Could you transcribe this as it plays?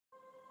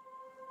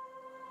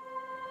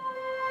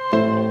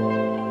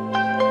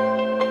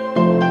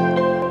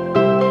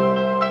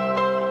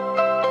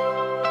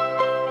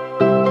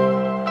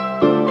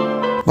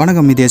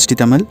வணக்கம், இது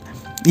HDTamil.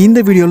 இந்த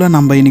வீடியோவில்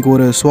நம்ம இன்றைக்கி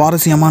ஒரு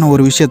சுவாரஸ்யமான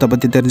ஒரு விஷயத்தை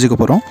பற்றி தெரிஞ்சுக்க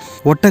போகிறோம்.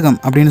 ஒட்டகம்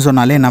அப்படின்னு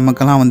சொன்னாலே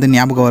நமக்கெல்லாம்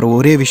ஞாபகம் வர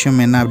ஒரே விஷயம்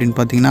என்ன அப்படின்னு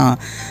பார்த்திங்கன்னா,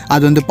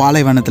 அது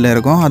பாலைவனத்தில்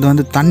இருக்கும்.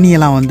 அது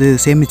தண்ணியெல்லாம்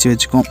சேமித்து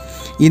வச்சுக்கும்.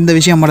 இந்த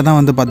விஷயம் மட்டும்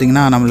தான்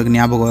பார்த்திங்கன்னா நம்மளுக்கு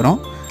ஞாபகம் வரும்.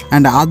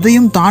 அண்ட்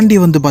அதையும் தாண்டி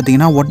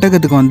பார்த்திங்கன்னா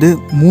ஒட்டகத்துக்கு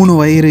 3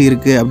 வயிறு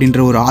இருக்குது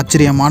அப்படின்ற ஒரு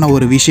ஆச்சரியமான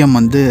ஒரு விஷயம்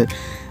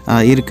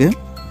இருக்குது.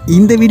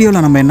 இந்த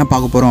வீடியோவில் நம்ம என்ன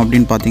பார்க்க போகிறோம்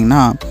அப்படின்னு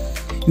பார்த்திங்கன்னா,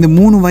 இந்த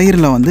 3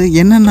 வயிறில்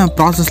என்னென்ன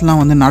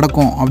ப்ராசஸ்லாம்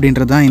நடக்கும்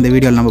அப்படின்றது தான் இந்த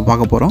வீடியோவில் நம்ம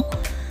பார்க்க போகிறோம்.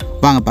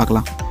 வாங்க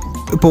பார்க்கலாம்.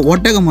 இப்போ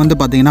ஒட்டகம்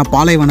பார்த்திங்கன்னா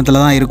பாலைவனத்தில்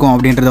தான் இருக்கும்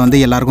அப்படின்றது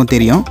எல்லாருக்கும்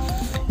தெரியும்.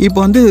 இப்போ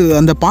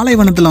அந்த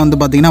பாலைவனத்தில்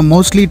பார்த்திங்கன்னா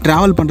மோஸ்ட்லி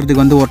ட்ராவல்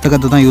பண்ணுறதுக்கு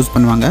ஒட்டகத்தை தான் யூஸ்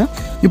பண்ணுவாங்க.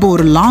 இப்போ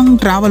ஒரு லாங்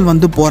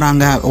ட்ராவல்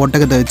போகிறாங்க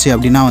ஒட்டகத்தை வச்சு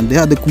அப்படின்னா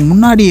அதுக்கு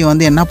முன்னாடி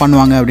என்ன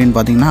பண்ணுவாங்க அப்படின்னு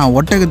பார்த்திங்கன்னா,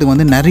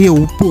 ஒட்டகத்துக்கு நிறைய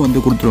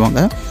உப்பு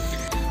கொடுத்துருவாங்க.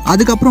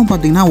 அதுக்கப்புறம்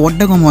பார்த்திங்கன்னா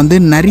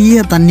ஒட்டகம்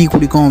நிறைய தண்ணி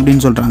குடிக்கும்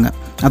அப்படின்னு சொல்கிறாங்க.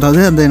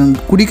 அதாவது அந்த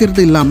குடிக்கிறது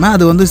இல்லாமல்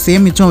அது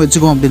சேமிச்சும்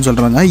வச்சுக்கும் அப்படின்னு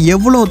சொல்கிறாங்க.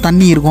 எவ்வளோ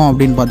தண்ணி இருக்கும்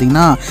அப்படின்னு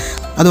பார்த்திங்கன்னா,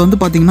 அது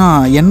பார்த்திங்கன்னா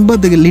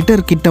 80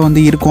 லிட்டர் கிட்ட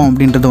இருக்கும்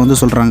அப்படின்றத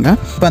சொல்கிறாங்க.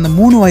 இப்போ அந்த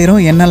 3 வயிறும்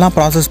என்னெல்லாம்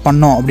ப்ராசஸ்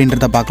பண்ணோம்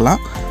அப்படின்றத பார்க்கலாம்.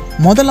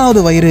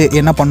 முதலாவது வயிறு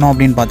என்ன பண்ணோம்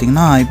அப்படின்னு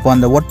பார்த்திங்கன்னா, இப்போ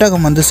அந்த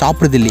ஒட்டகம்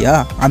சாப்பிடுது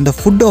இல்லையா, அந்த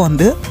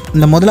ஃபுட்டை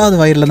இந்த முதலாவது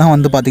வயிறில்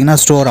தான் பார்த்திங்கன்னா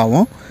ஸ்டோர்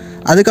ஆகும்.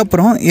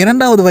 அதுக்கப்புறம்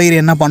இரண்டாவது வயிறு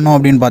என்ன பண்ணோம்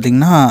அப்படின்னு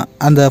பார்த்திங்கன்னா,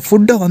 அந்த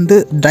ஃபுட்டை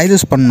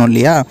டைஜஸ்ட் பண்ணணும்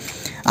இல்லையா,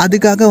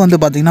 அதுக்காக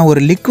பார்த்திங்கன்னா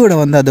ஒரு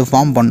லிக்விடை அது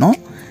ஃபார்ம் பண்ணோம்.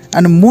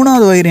 அண்ட்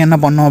மூணாவது வயிறு என்ன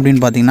பண்ணோம்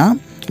அப்படின்னு பார்த்திங்கன்னா,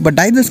 இப்போ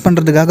டைஜஸ்ட்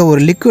பண்ணுறதுக்காக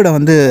ஒரு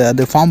லிக்விடை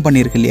அது ஃபார்ம்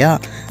பண்ணியிருக்கு இல்லையா,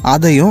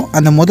 அதையும்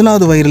அந்த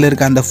முதலாவது வயிறில்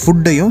இருக்க அந்த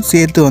ஃபுட்டையும்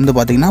சேர்த்து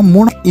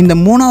பார்த்திங்கன்னா இந்த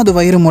மூணாவது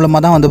வயிறு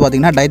மூலமாக தான்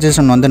பார்த்திங்கன்னா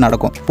டைஜஷன்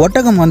நடக்கும்.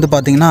 ஒட்டகம்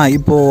பார்த்திங்கன்னா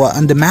இப்போது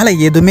அந்த மேலே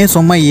எதுவுமே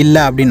சும்மா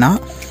இல்லை அப்படின்னா,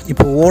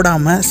 இப்போ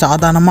ஓடாமல்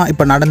சாதாரணமாக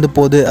இப்போ நடந்து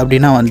போகுது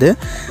அப்படின்னா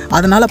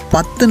அதனால்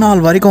 10 நாள்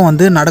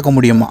வரைக்கும் நடக்க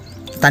முடியுமா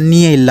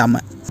தண்ணியே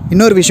இல்லாமல்.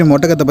 இன்னொரு விஷயம்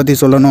ஒட்டகத்தை பற்றி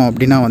சொல்லணும்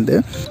அப்படின்னா,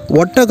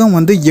 ஒட்டகம்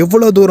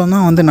எவ்வளோ தூரம்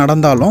தான்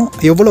நடந்தாலும்,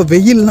 எவ்வளோ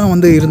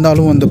வெயில்லாம்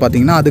இருந்தாலும்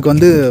பார்த்திங்கன்னா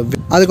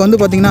அதுக்கு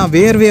பார்த்திங்கன்னா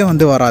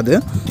வேர்வே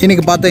வராது.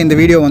 இன்றைக்கி பார்த்த இந்த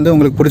வீடியோ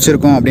உங்களுக்கு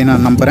பிடிச்சிருக்கும் அப்படின்னு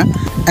நான் நம்புகிறேன்.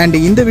 அண்ட்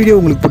இந்த வீடியோ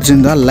உங்களுக்கு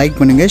பிடிச்சிருந்தால் லைக்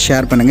பண்ணுங்கள்,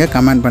 ஷேர் பண்ணுங்கள்,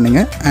 கமெண்ட்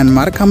பண்ணுங்கள். அண்ட்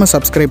மறக்காமல்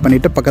சப்ஸ்கிரைப்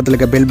பண்ணிவிட்டு பக்கத்தில்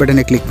இருக்க பெல்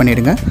பட்டனை கிளிக்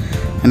பண்ணிவிடுங்க.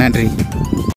 நன்றி.